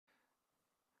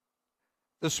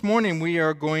This morning we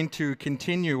are going to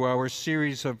continue our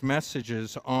series of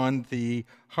messages on the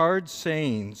hard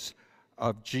sayings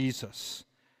of Jesus.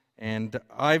 And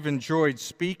I've enjoyed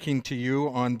speaking to you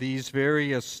on these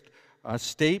various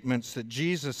statements that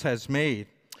Jesus has made.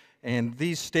 And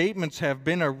these statements have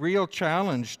been a real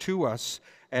challenge to us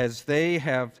as they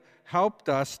have helped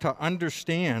us to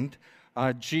understand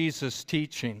Jesus'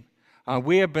 teaching.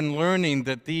 We have been learning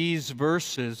that these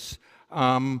verses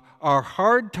are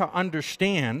hard to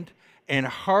understand and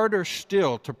harder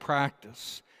still to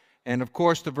practice. And of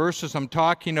course, the verses I'm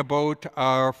talking about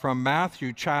are from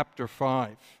Matthew chapter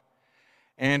 5.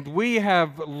 And we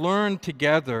have learned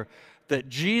together that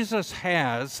Jesus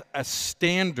has a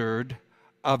standard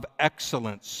of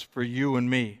excellence for you and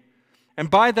me. And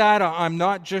by that, I'm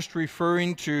not just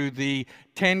referring to the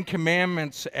Ten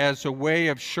Commandments as a way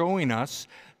of showing us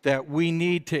that we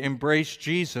need to embrace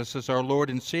Jesus as our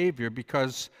Lord and Savior,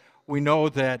 because we know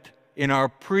that in our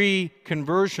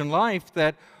pre-conversion life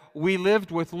that we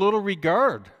lived with little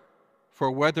regard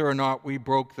for whether or not we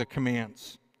broke the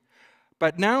commands.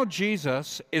 But now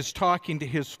Jesus is talking to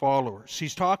his followers.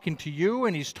 He's talking to you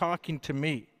and he's talking to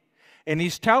me. And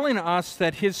he's telling us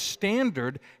that his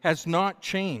standard has not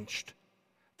changed,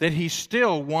 that he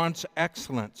still wants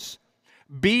excellence.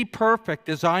 Be perfect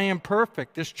as I am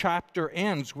perfect, this chapter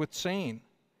ends with saying.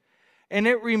 And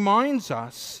it reminds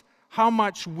us how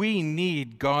much we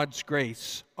need God's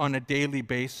grace on a daily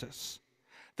basis.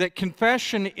 That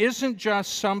confession isn't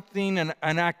just something,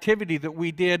 an activity that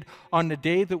we did on the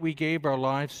day that we gave our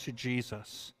lives to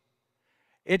Jesus.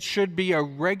 It should be a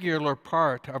regular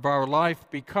part of our life,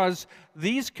 because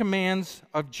these commands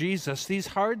of Jesus, these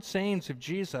hard sayings of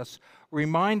Jesus,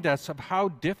 remind us of how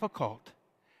difficult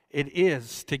it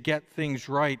is to get things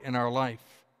right in our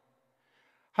life.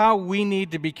 How we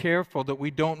need to be careful that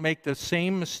we don't make the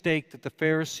same mistake that the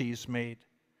Pharisees made.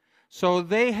 So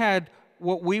they had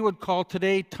what we would call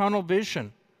today tunnel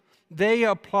vision. They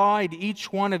applied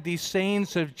each one of these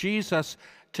sayings of Jesus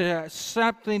to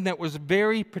something that was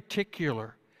very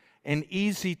particular and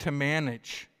easy to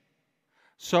manage.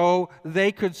 So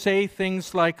they could say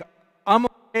things like, I'm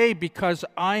okay because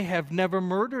I have never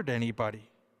murdered anybody.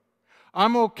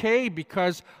 I'm okay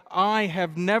because I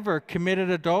have never committed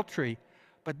adultery.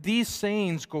 But these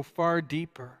sayings go far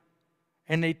deeper.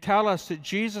 And they tell us that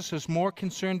Jesus is more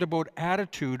concerned about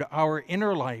attitude, our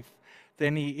inner life,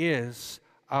 than he is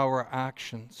our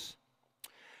actions.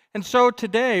 And so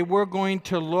today we're going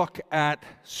to look at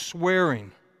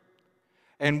swearing.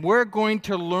 And we're going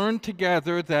to learn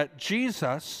together that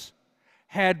Jesus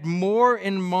had more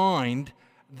in mind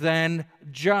than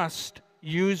just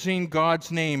using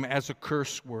God's name as a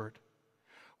curse word.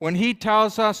 When he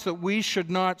tells us that we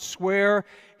should not swear,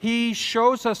 he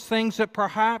shows us things that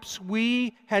perhaps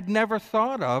we had never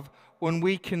thought of when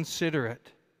we consider it.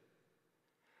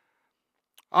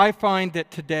 I find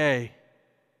that today,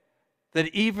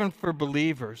 that even for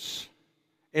believers,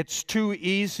 it's too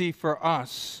easy for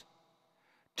us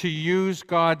to use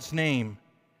God's name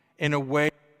in a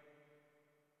way.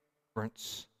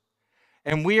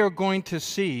 And we are going to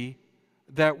see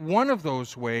that one of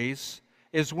those ways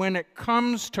is when it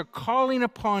comes to calling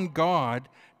upon God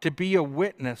to be a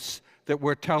witness that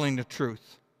we're telling the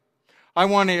truth. I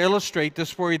want to illustrate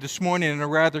this for you this morning in a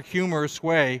rather humorous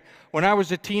way. When I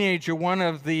was a teenager, one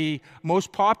of the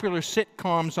most popular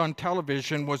sitcoms on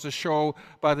television was a show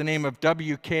by the name of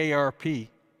WKRP.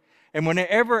 And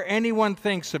whenever anyone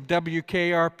thinks of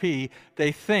WKRP,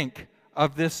 they think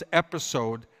of this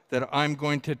episode that I'm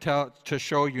going to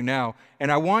show you now. And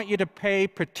I want you to pay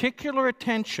particular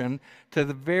attention to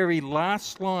the very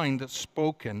last line that's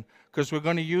spoken, because we're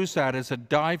going to use that as a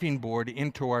diving board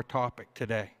into our topic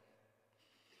today.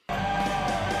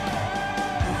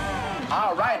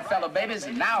 All right, fellow babies,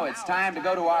 now it's time to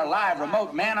go to our live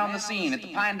remote man on the scene at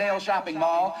the Pinedale Shopping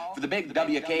Mall for the big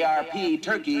WKRP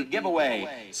turkey giveaway.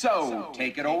 So,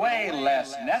 take it away,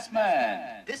 Les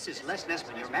Nessman. This is Les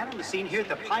Nessman, your man on the scene here at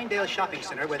the Pinedale Shopping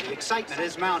Center, where the excitement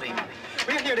is mounting.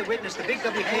 We're here to witness the big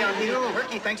WKRP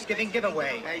Turkey Thanksgiving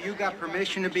giveaway. Hey, you got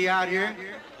permission to be out here?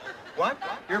 What?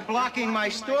 You're blocking my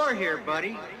store here,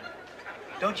 buddy.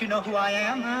 Don't you know who I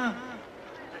am? Huh?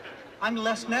 I'm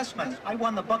Les Nessman. I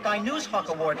won the Buckeye News Hawk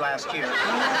Award last year.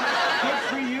 Good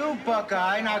for you,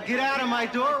 Buckeye. Now get out of my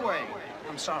doorway.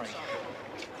 I'm sorry.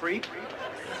 Creep?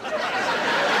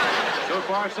 So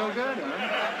far, so good,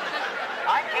 huh?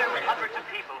 I'm here with hundreds of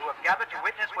people who have gathered to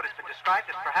witness what has been described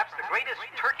as perhaps the greatest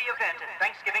turkey event in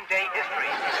Thanksgiving Day history.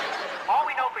 All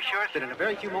we know for sure is That in a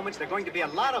very few moments, there are going to be a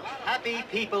lot of happy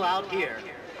people out here.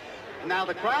 Now,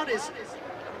 the crowd is...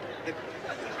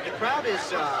 The crowd is,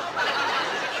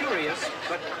 curious,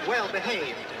 but well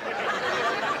behaved.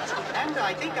 And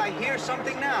I think I hear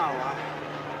something now.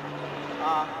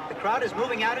 The crowd is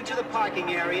moving out into the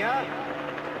parking area.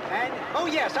 And, oh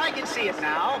yes, I can see it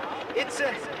now. It's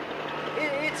a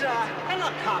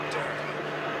helicopter.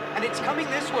 And it's coming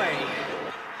this way.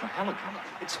 A helicopter?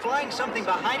 It's flying something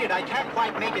behind it. I can't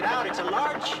quite make it out. It's a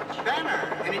large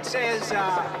banner. And it says,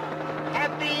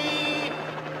 Happy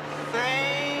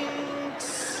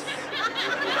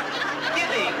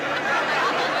Thanksgiving.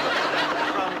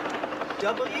 From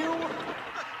W.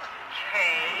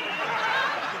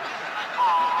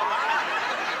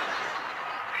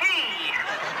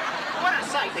 What a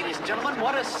sight, ladies and gentlemen,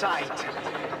 what a sight.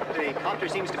 The copter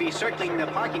seems to be circling the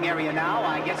parking area now.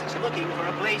 I guess it's looking for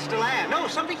a place to land. No,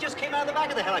 something just came out of the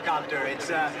back of the helicopter. It's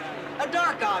a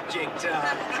dark object,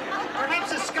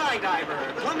 perhaps a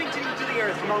skydiver, plummeting to the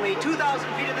earth from only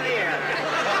 2,000 feet into the air.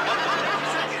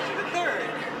 Second, the third.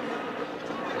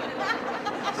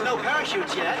 There's no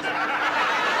parachutes yet. Those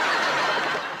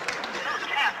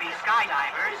can't be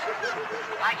skydivers.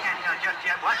 I can't tell just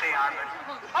yet what they are, but...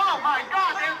 Oh, my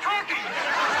God, they're turkeys!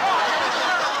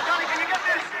 Oh, Johnny, can you get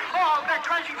this? Oh, they're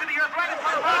crashing to the earth right in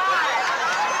front of our eyes!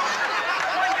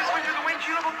 One just went through the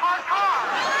windshield of a parked car!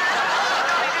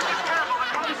 Johnny, this is terrible.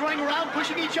 The cars Running around,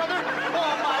 pushing each other.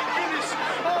 Oh, my goodness.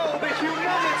 Oh, the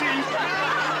humanity. Oh,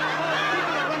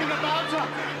 people are running about.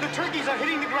 The turkeys are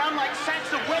hitting the ground like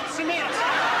sacks of wet cement.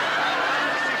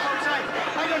 Honestly, folks,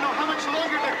 I don't know how much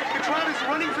longer the crowd is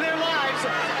running for their lives.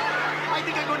 I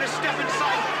think I'm going to step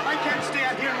inside. I can't stay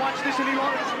out here and watch this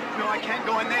anymore. No, I can't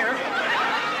go in there.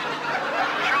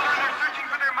 Children are searching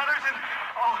for their mothers, and,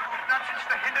 oh, not since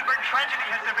the Hindenburg tragedy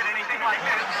has there been anything like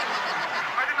this.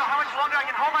 I don't know how much longer I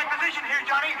can hold my position here,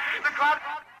 Johnny. The crowd...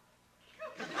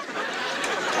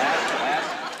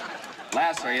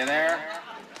 Les, are you there?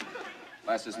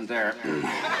 Les isn't there.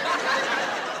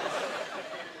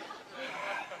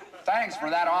 Thanks for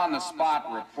that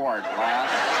on-the-spot report, Les.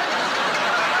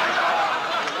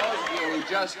 For those of you who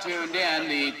just tuned in,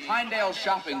 the Pinedale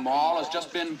Shopping Mall has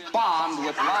just been bombed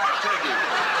with live turkey.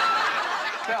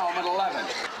 Film at 11.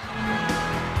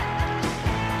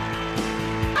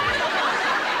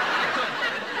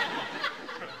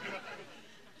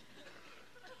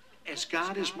 As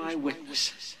God is my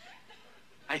witness,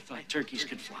 I thought turkeys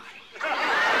could fly.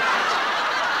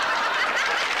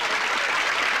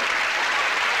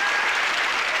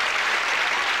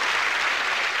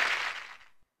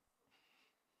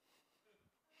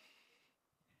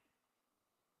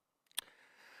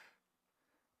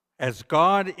 As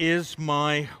God is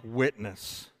my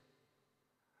witness.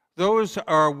 Those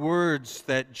are words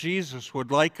that Jesus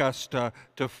would like us to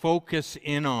focus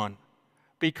in on,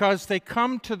 because they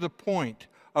come to the point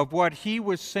of what he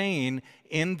was saying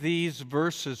in these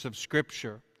verses of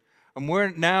Scripture. And we're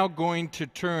now going to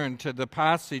turn to the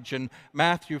passage in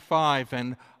Matthew 5,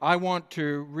 and I want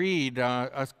to read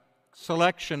a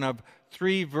selection of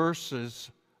 3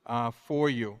 verses for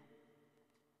you.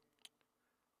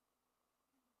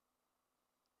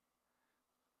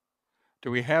 Do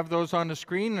we have those on the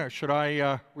screen, or should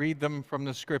I read them from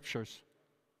the Scriptures?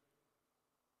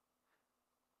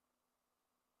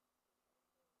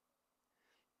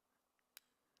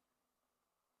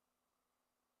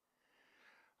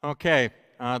 Okay,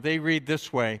 they read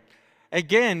this way.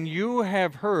 Again, you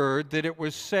have heard that it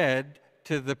was said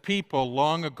to the people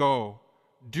long ago,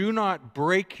 do not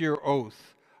break your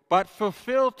oath, but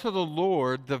fulfill to the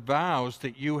Lord the vows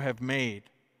that you have made.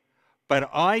 But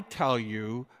I tell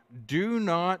you, do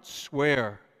not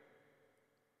swear.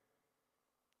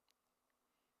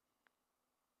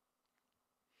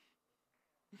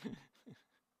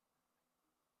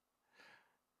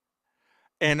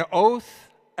 An oath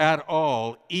at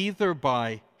all, either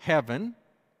by heaven,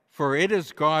 for it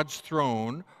is God's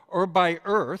throne, or by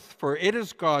earth, for it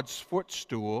is God's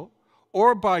footstool,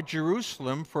 or by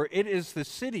Jerusalem, for it is the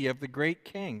city of the great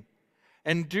king.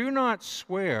 And do not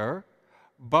swear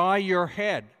by your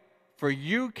head, for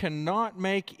you cannot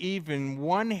make even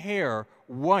one hair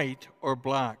white or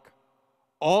black.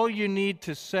 All you need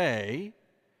to say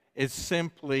is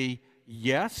simply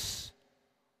yes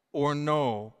or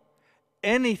no.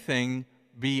 Anything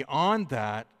beyond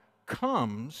that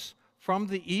comes from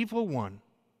the evil one.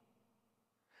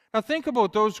 Now think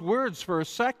about those words for a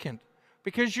second,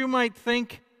 because you might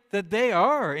think that they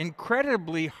are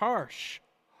incredibly harsh.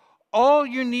 All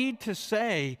you need to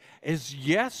say is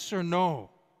yes or no.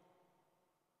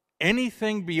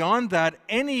 Anything beyond that,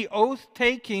 any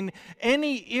oath-taking,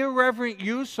 any irreverent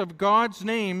use of God's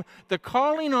name, the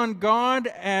calling on God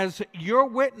as your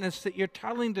witness that you're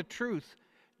telling the truth,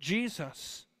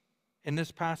 Jesus, in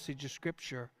this passage of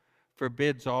Scripture,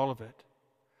 forbids all of it.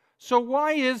 So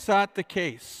why is that the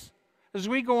case? As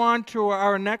we go on to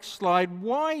our next slide,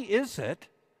 why is it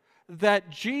that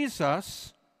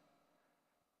Jesus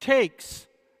takes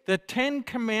the 10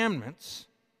 Commandments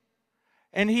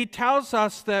and he tells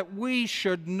us that we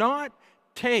should not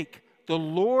take the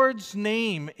Lord's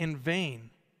name in vain?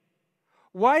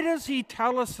 Why does he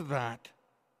tell us that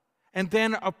and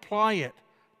then apply it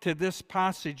to this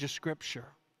passage of Scripture?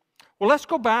 Well, let's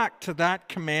go back to that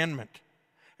commandment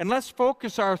and let's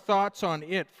focus our thoughts on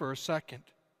it for a second.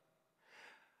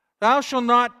 Thou shalt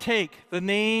not take the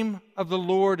name of the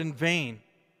Lord in vain.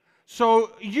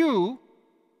 So you,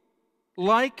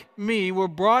 like me, were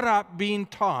brought up being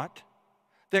taught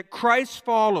that Christ's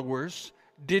followers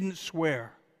didn't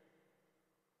swear.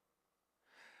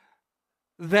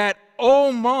 That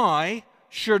oh my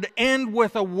should end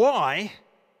with a Y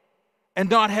and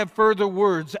not have further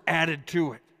words added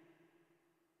to it.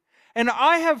 And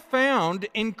I have found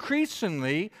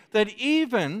increasingly that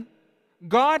even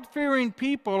God-fearing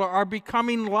people are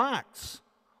becoming lax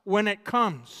when it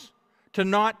comes to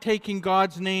not taking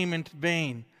God's name in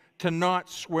vain, to not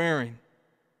swearing.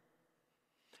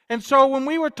 And so when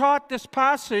we were taught this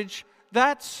passage,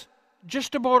 that's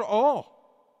just about all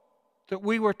that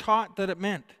we were taught that it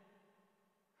meant.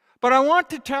 But I want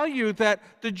to tell you that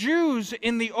the Jews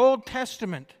in the Old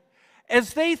Testament,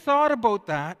 as they thought about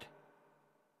that,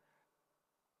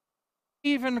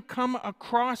 even come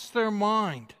across their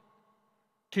mind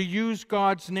to use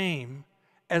God's name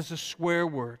as a swear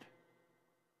word.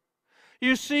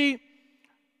 You see,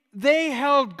 they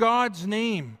held God's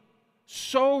name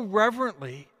so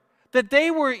reverently that they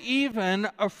were even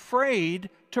afraid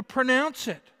to pronounce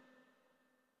it.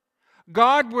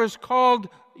 God was called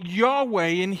Yahweh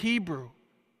in Hebrew,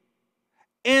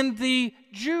 and the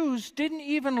Jews didn't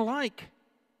even like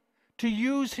to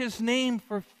use his name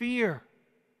for fear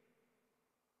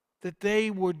that they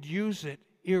would use it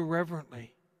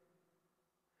irreverently.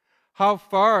 How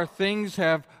far things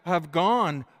have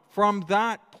gone from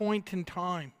that point in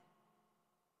time.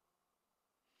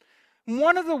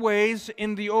 One of the ways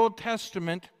in the Old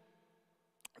Testament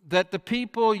that the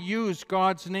people used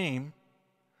God's name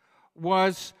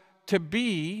was to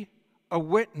be a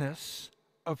witness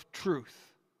of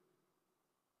truth.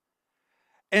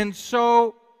 And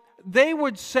so they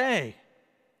would say,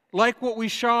 like what we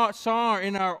saw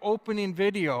in our opening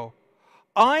video,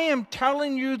 I am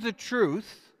telling you the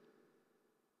truth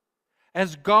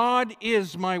as God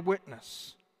is my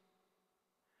witness.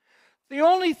 The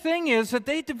only thing is that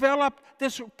they developed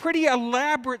this pretty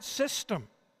elaborate system.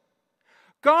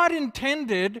 God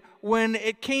intended, when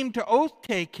it came to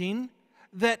oath-taking,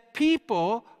 that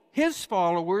people, his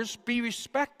followers, be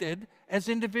respected as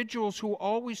individuals who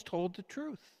always told the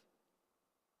truth.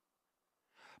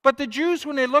 But the Jews,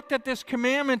 when they looked at this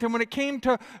commandment and when it came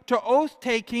to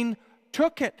oath-taking,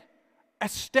 took it a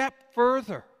step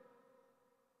further.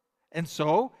 And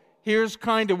so, here's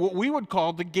kind of what we would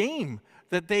call the game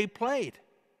that they played.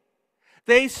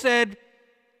 They said,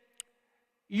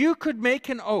 you could make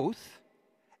an oath,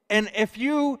 and if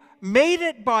you made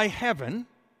it by heaven,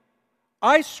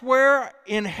 I swear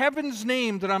in heaven's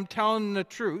name that I'm telling the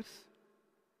truth.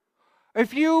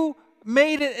 If you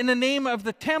made it in the name of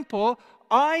the temple,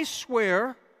 I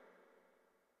swear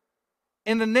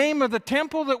in the name of the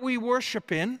temple that we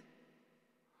worship in,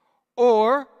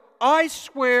 or I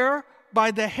swear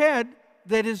by the head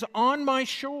that is on my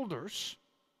shoulders.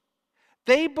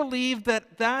 They believed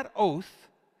that that oath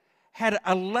had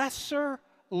a lesser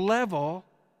level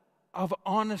of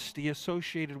honesty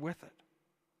associated with it.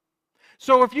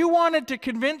 So if you wanted to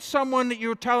convince someone that you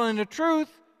were telling the truth,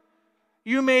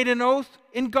 you made an oath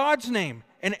in God's name.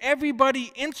 And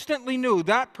everybody instantly knew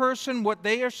that person, what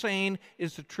they are saying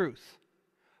is the truth.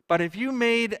 But if you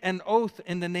made an oath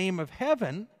in the name of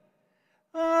heaven,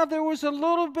 there was a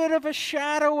little bit of a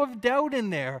shadow of doubt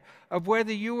in there of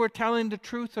whether you were telling the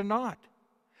truth or not.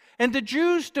 And the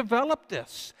Jews developed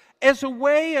this as a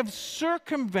way of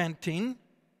circumventing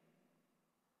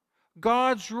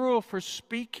God's rule for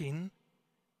speaking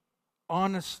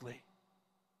honestly.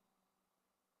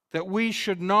 That we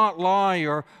should not lie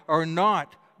or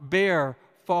not bear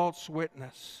false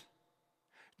witness.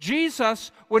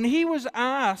 Jesus, when he was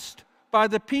asked by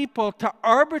the people to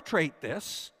arbitrate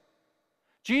this,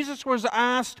 Jesus was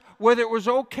asked whether it was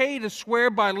okay to swear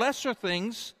by lesser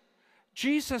things.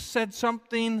 Jesus said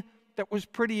something that was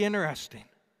pretty interesting.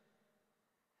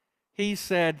 He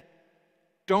said,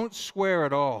 don't swear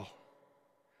at all,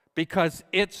 because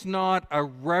it's not a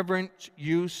reverent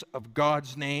use of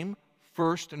God's name,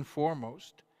 first and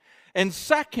foremost. And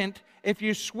second, if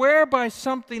you swear by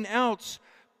something else,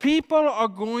 people are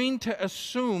going to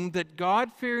assume that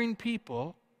God-fearing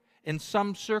people in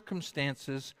some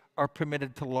circumstances, are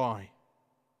permitted to lie.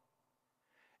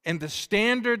 And the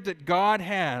standard that God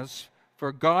has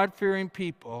for God-fearing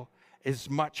people is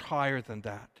much higher than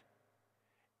that.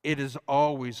 It is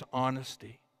always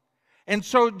honesty. And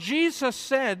so Jesus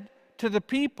said to the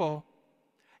people,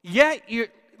 let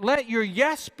your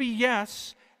yes be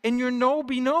yes and your no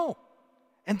be no.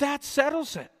 And that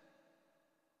settles it.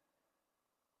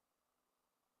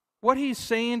 What he's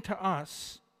saying to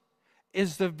us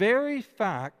is the very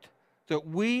fact that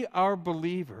we are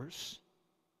believers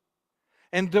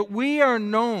and that we are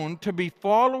known to be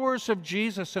followers of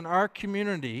Jesus in our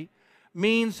community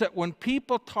means that when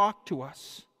people talk to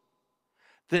us,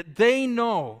 that they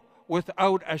know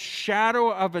without a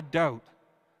shadow of a doubt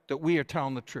that we are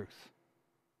telling the truth,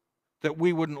 that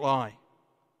we wouldn't lie.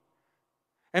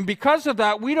 And because of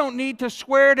that, we don't need to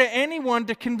swear to anyone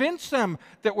to convince them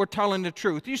that we're telling the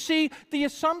truth. You see, the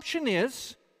assumption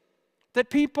is that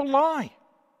people lie.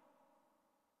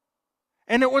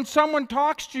 And that when someone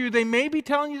talks to you, they may be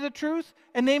telling you the truth,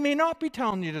 and they may not be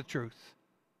telling you the truth.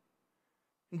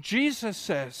 And Jesus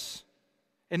says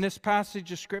in this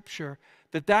passage of Scripture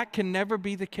that that can never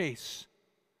be the case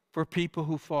for people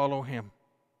who follow Him.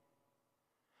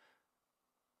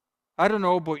 I don't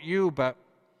know about you, but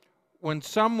when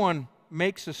someone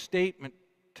makes a statement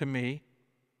to me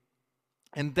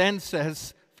and then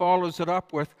follows it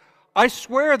up with, I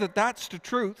swear that that's the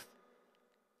truth,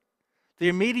 the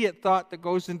immediate thought that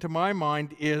goes into my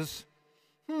mind is,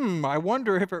 I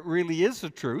wonder if it really is the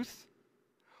truth.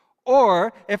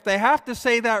 Or if they have to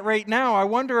say that right now, I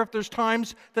wonder if there's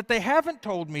times that they haven't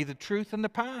told me the truth in the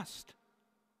past.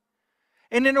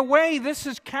 And in a way, this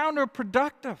is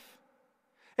counterproductive.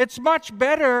 It's much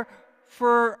better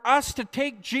for us to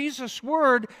take Jesus'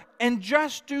 word and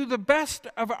just do the best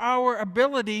of our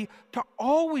ability to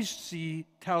always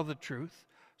tell the truth,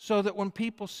 so that when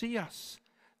people see us,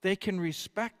 they can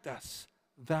respect us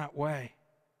that way.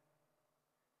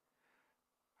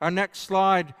 Our next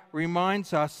slide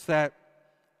reminds us that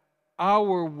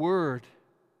our word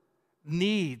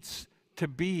needs to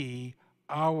be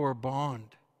our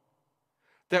bond.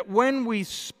 That when we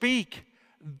speak,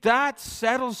 that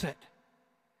settles it.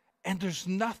 And there's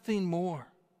nothing more.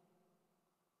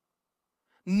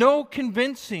 No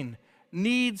convincing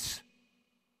needs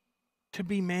to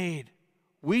be made.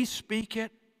 We speak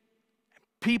it,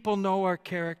 people know our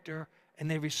character, and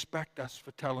they respect us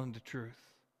for telling the truth.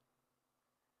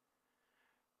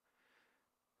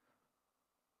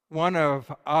 One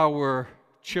of our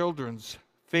children's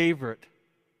favorite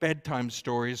bedtime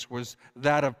stories was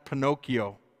that of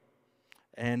Pinocchio.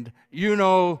 And you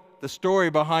know the story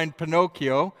behind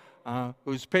Pinocchio,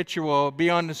 whose picture will be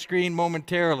on the screen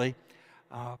momentarily.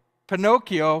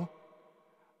 Pinocchio,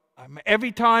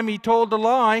 every time he told a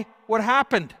lie, what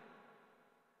happened?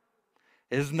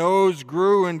 His nose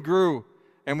grew and grew.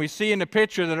 And we see in the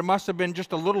picture that it must have been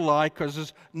just a little lie because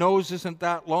his nose isn't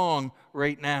that long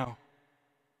right now.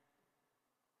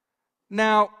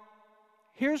 Now,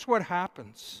 here's what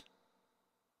happens.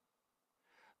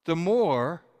 The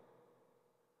more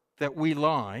that we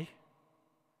lie,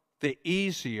 the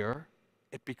easier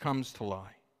it becomes to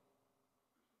lie.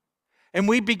 And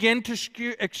we begin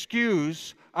to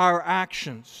excuse our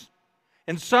actions.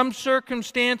 In some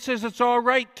circumstances, it's all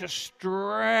right to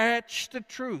stretch the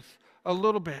truth a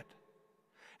little bit.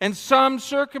 In some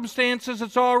circumstances,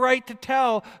 it's all right to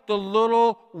tell the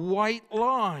little white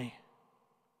lie.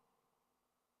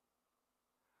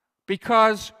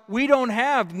 Because we don't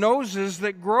have noses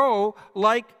that grow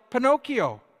like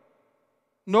Pinocchio.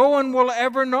 No one will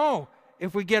ever know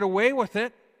if we get away with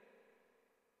it.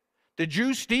 Did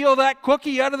you steal that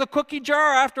cookie out of the cookie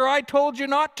jar after I told you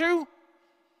not to?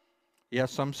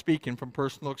 Yes, I'm speaking from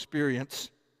personal experience.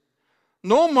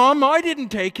 No, Mom, I didn't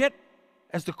take it,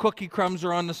 as the cookie crumbs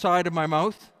are on the side of my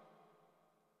mouth.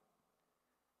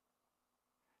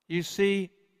 You see,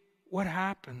 what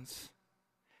happens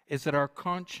is that our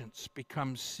conscience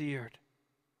becomes seared.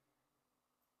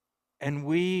 And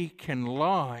we can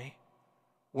lie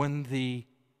when the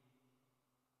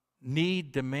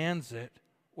need demands it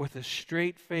with a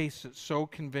straight face that's so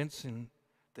convincing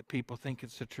that people think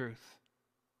it's the truth.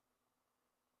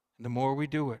 The more we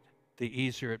do it, the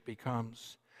easier it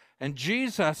becomes. And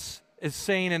Jesus is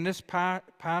saying in this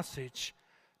passage,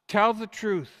 tell the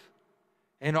truth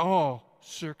in all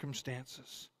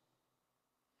circumstances.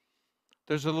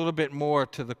 There's a little bit more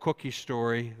to the cookie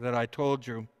story that I told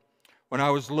you. When I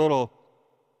was little,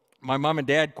 my mom and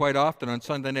dad quite often on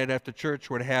Sunday night after church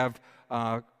would have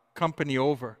company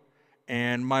over.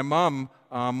 And my mom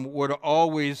would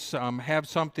always have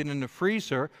something in the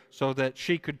freezer so that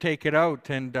she could take it out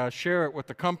and share it with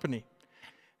the company.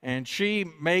 And she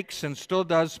makes and still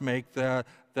does make the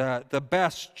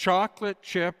best chocolate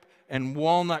chip and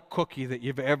walnut cookie that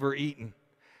you've ever eaten.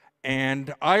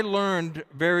 And I learned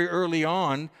very early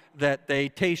on that they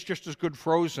taste just as good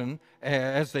frozen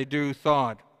as they do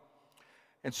thawed.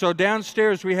 And so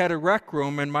downstairs we had a rec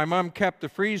room, and my mom kept the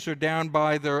freezer down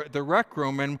by the rec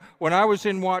room. And when I was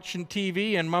in watching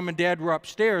TV and Mom and Dad were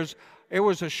upstairs, it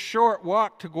was a short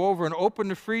walk to go over and open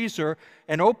the freezer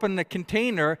and open the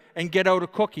container and get out a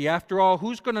cookie. After all,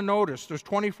 who's going to notice? There's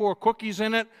 24 cookies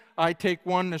in it. I take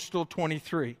one, there's still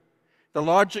 23. The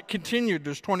logic continued.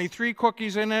 There's 23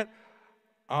 cookies in it.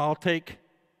 I'll take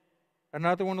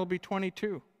another one, will be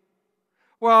 22.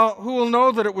 Well, who will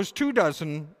know that it was 2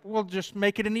 dozen? We'll just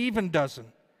make it an even dozen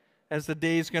as the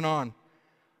days get on.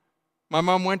 My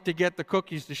mom went to get the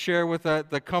cookies to share with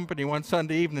the company one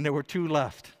Sunday evening. There were 2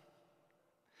 left.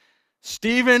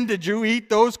 Stephen, did you eat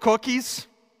those cookies?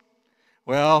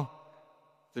 Well,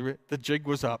 the jig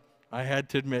was up. I had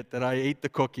to admit that I ate the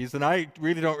cookies, and I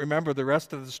really don't remember the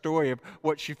rest of the story of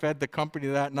what she fed the company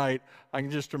that night. I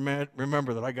can just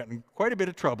remember that I got in quite a bit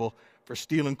of trouble for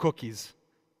stealing cookies.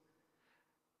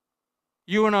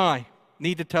 You and I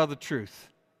need to tell the truth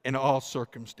in all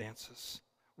circumstances.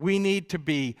 We need to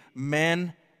be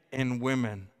men and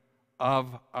women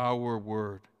of our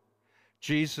word.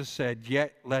 Jesus said,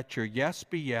 "Yet let your yes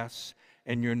be yes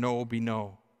and your no be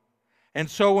no." And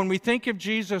so when we think of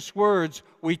Jesus' words,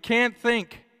 we can't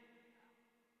think,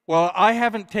 well, I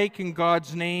haven't taken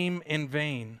God's name in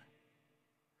vain.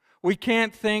 We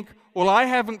can't think, well, I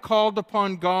haven't called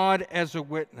upon God as a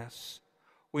witness.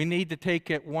 We need to take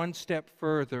it one step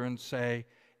further and say,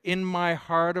 in my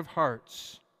heart of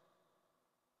hearts,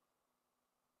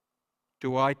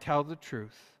 do I tell the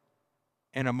truth?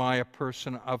 And am I a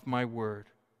person of my word?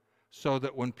 So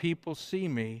that when people see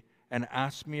me and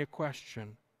ask me a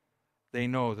question, they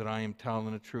know that I am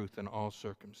telling the truth in all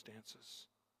circumstances.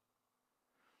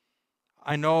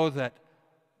 I know that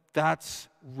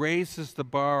raises the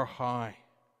bar high.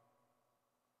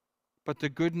 But the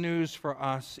good news for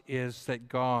us is that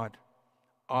God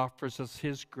offers us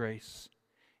His grace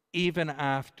even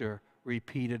after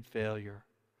repeated failure.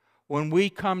 When we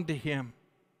come to Him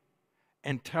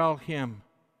and tell Him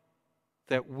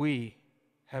that we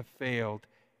have failed,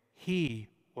 He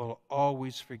will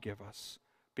always forgive us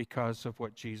because of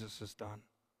what Jesus has done.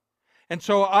 And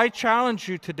so I challenge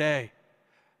you today,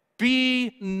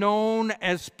 be known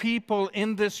as people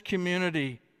in this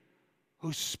community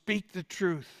who speak the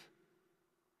truth.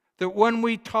 That when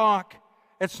we talk,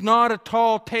 it's not a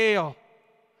tall tale.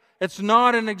 It's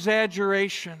not an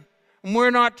exaggeration. And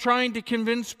we're not trying to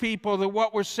convince people that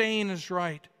what we're saying is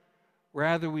right.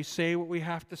 Rather, we say what we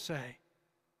have to say,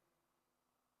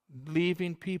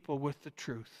 leaving people with the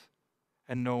truth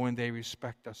and knowing they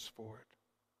respect us for it.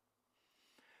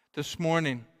 This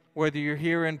morning, whether you're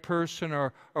here in person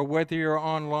or whether you're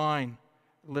online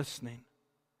listening,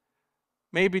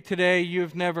 maybe today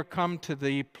you've never come to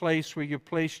the place where you've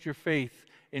placed your faith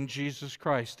in Jesus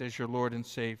Christ as your Lord and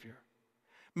Savior.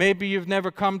 Maybe you've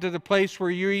never come to the place where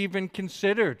you even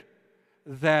considered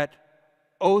that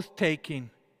oath-taking,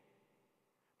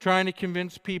 trying to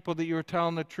convince people that you were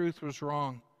telling the truth was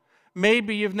wrong.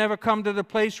 Maybe you've never come to the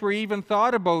place where you even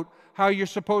thought about how you're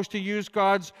supposed to use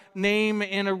God's name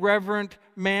in a reverent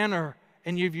manner,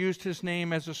 and you've used His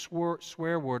name as a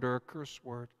swear word or a curse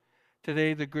word.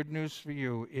 Today, the good news for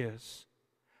you is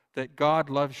that God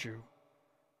loves you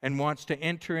and wants to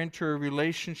enter into a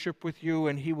relationship with you,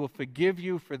 and He will forgive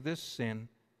you for this sin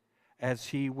as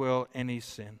He will any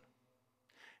sin.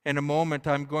 In a moment,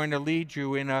 I'm going to lead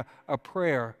you in a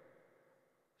prayer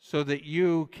so that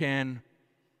you can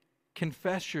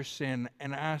confess your sin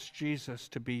and ask Jesus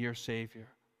to be your Savior.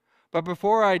 But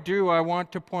before I do, I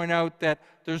want to point out that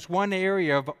there's one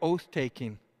area of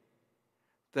oath-taking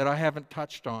that I haven't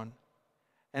touched on.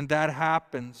 And that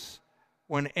happens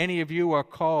when any of you are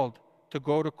called to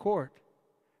go to court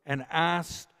and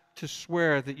asked to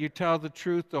swear that you tell the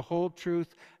truth, the whole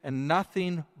truth, and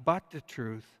nothing but the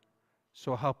truth.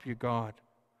 So help you God.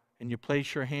 And you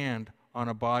place your hand on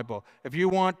a Bible. If you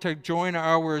want to join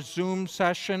our Zoom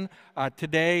session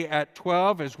today at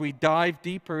 12 as we dive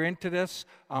deeper into this,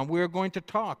 we're going to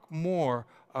talk more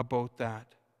about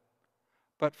that.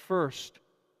 But first,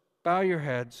 bow your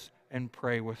heads and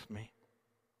pray with me.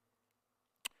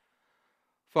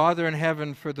 Father in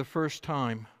heaven, for the first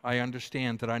time, I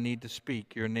understand that I need to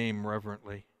speak your name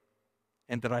reverently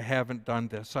and that I haven't done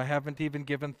this. I haven't even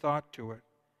given thought to it.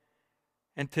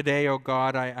 And today, oh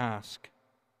God, I ask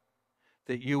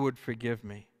that you would forgive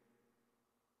me.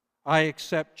 I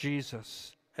accept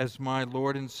Jesus as my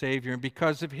Lord and Savior. And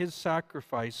because of his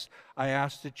sacrifice, I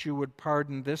ask that you would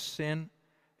pardon this sin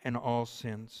and all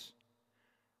sins.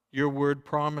 Your word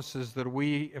promises that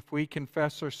if we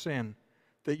confess our sin,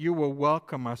 that you will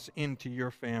welcome us into your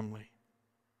family.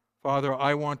 Father,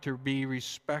 I want to be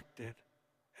respected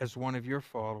as one of your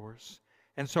followers.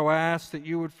 And so I ask that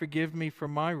you would forgive me for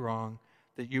my wrong,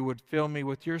 that you would fill me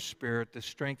with your Spirit to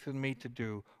strengthen me to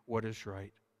do what is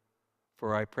right.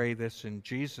 For I pray this in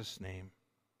Jesus' name.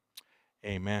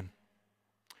 Amen.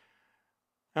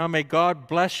 Now may God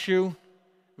bless you.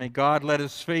 May God let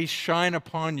his face shine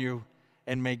upon you.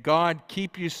 And may God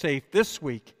keep you safe this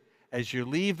week as you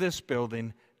leave this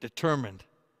building determined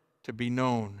to be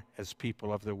known as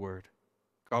people of the Word.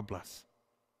 God bless.